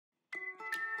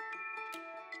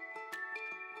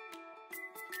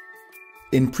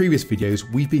In previous videos,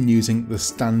 we've been using the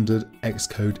standard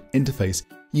Xcode interface.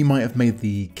 You might have made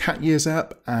the cat years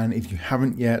app, and if you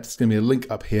haven't yet, there's going to be a link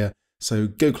up here. So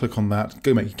go click on that,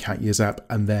 go make your cat years app,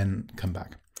 and then come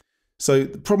back. So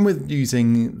the problem with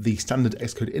using the standard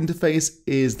Xcode interface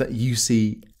is that you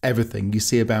see everything. You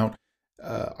see about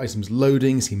items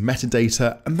loading, you see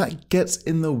metadata, and that gets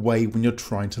in the way when you're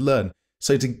trying to learn.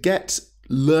 So to get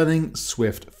learning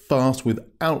Swift fast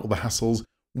without all the hassles,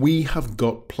 we have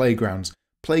got Playgrounds.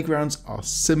 Playgrounds are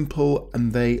simple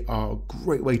and they are a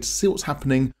great way to see what's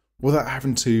happening without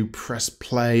having to press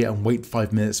play and wait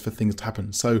 5 minutes for things to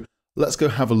happen. So let's go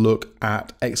have a look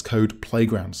at Xcode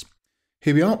Playgrounds.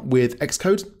 Here we are with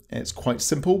Xcode. It's quite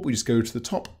simple. We just go to the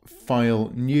top,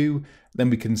 File, New, then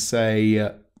we can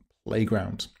say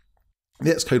Playground.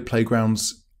 The Xcode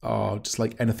Playgrounds are just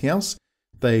like anything else.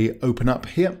 They open up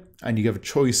here and you have a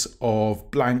choice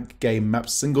of blank, game, map,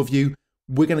 single view.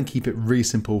 We're going to keep it really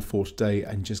simple for today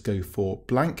and just go for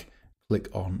blank. Click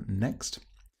on next.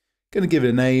 Going to give it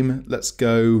a name. Let's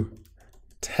go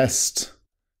test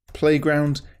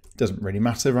playground. Doesn't really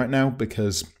matter right now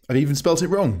because I've even spelled it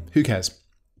wrong. Who cares?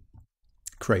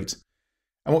 Create.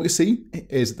 And what you see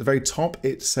is at the very top,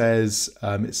 it says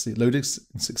it's loaded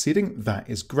and succeeding. That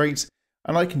is great.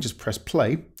 And I can just press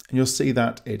play and you'll see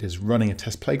that it is running a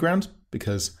test playground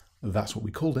because that's what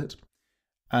we called it.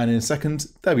 And in a second,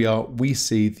 there we are, we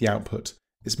see the output.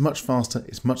 It's much faster,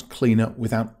 it's much cleaner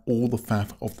without all the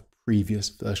faff of the previous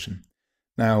version.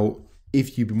 Now,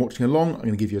 if you've been watching along, I'm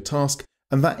going to give you a task,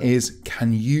 and that is,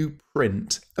 can you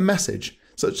print a message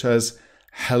such as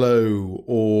hello,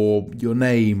 or your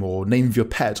name, or name of your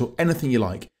pet, or anything you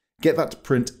like? Get that to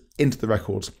print into the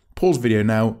records. Pause the video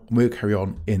now, and we'll carry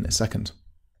on in a second.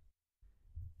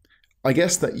 I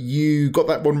guess that you got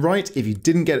that one right. If you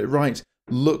didn't get it right,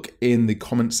 look in the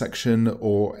comment section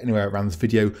or anywhere around this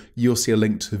video, you'll see a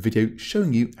link to the video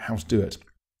showing you how to do it.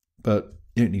 But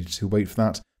you don't need to wait for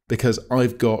that because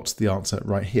I've got the answer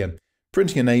right here.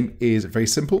 Printing a name is very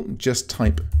simple. Just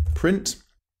type print,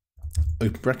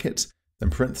 open bracket, then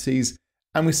parentheses,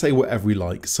 and we say whatever we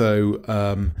like.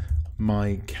 So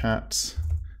my cat,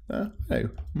 no,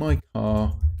 my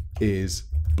car is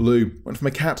blue. Went from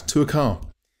a cat to a car.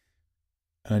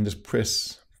 And just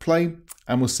press play.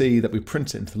 And we'll see that we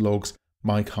print it into the logs,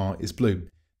 my car is blue.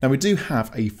 Now we do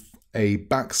have a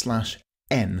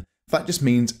 \n. That just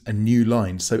means a new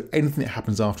line. So anything that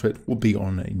happens after it will be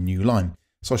on a new line.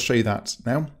 So I'll show you that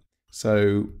now.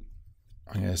 So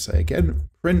I'm going to say again,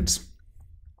 print,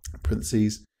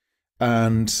 parentheses,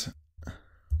 and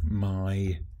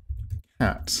my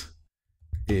cat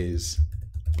is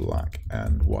black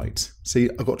and white. See,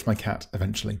 I got to my cat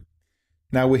eventually.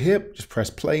 Now we're here, just press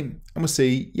play, and we'll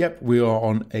see, yep, we are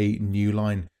on a new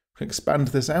line. We can expand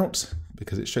this out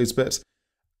because it shows bits.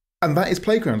 And that is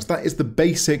Playgrounds. That is the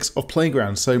basics of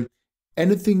Playgrounds. So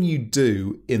anything you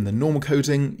do in the normal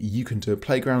coding, you can do at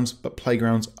Playgrounds, but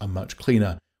Playgrounds are much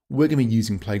cleaner. We're going to be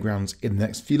using Playgrounds in the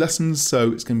next few lessons,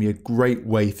 so it's going to be a great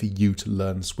way for you to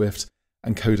learn Swift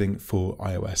and coding for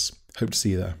iOS. Hope to see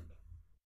you there.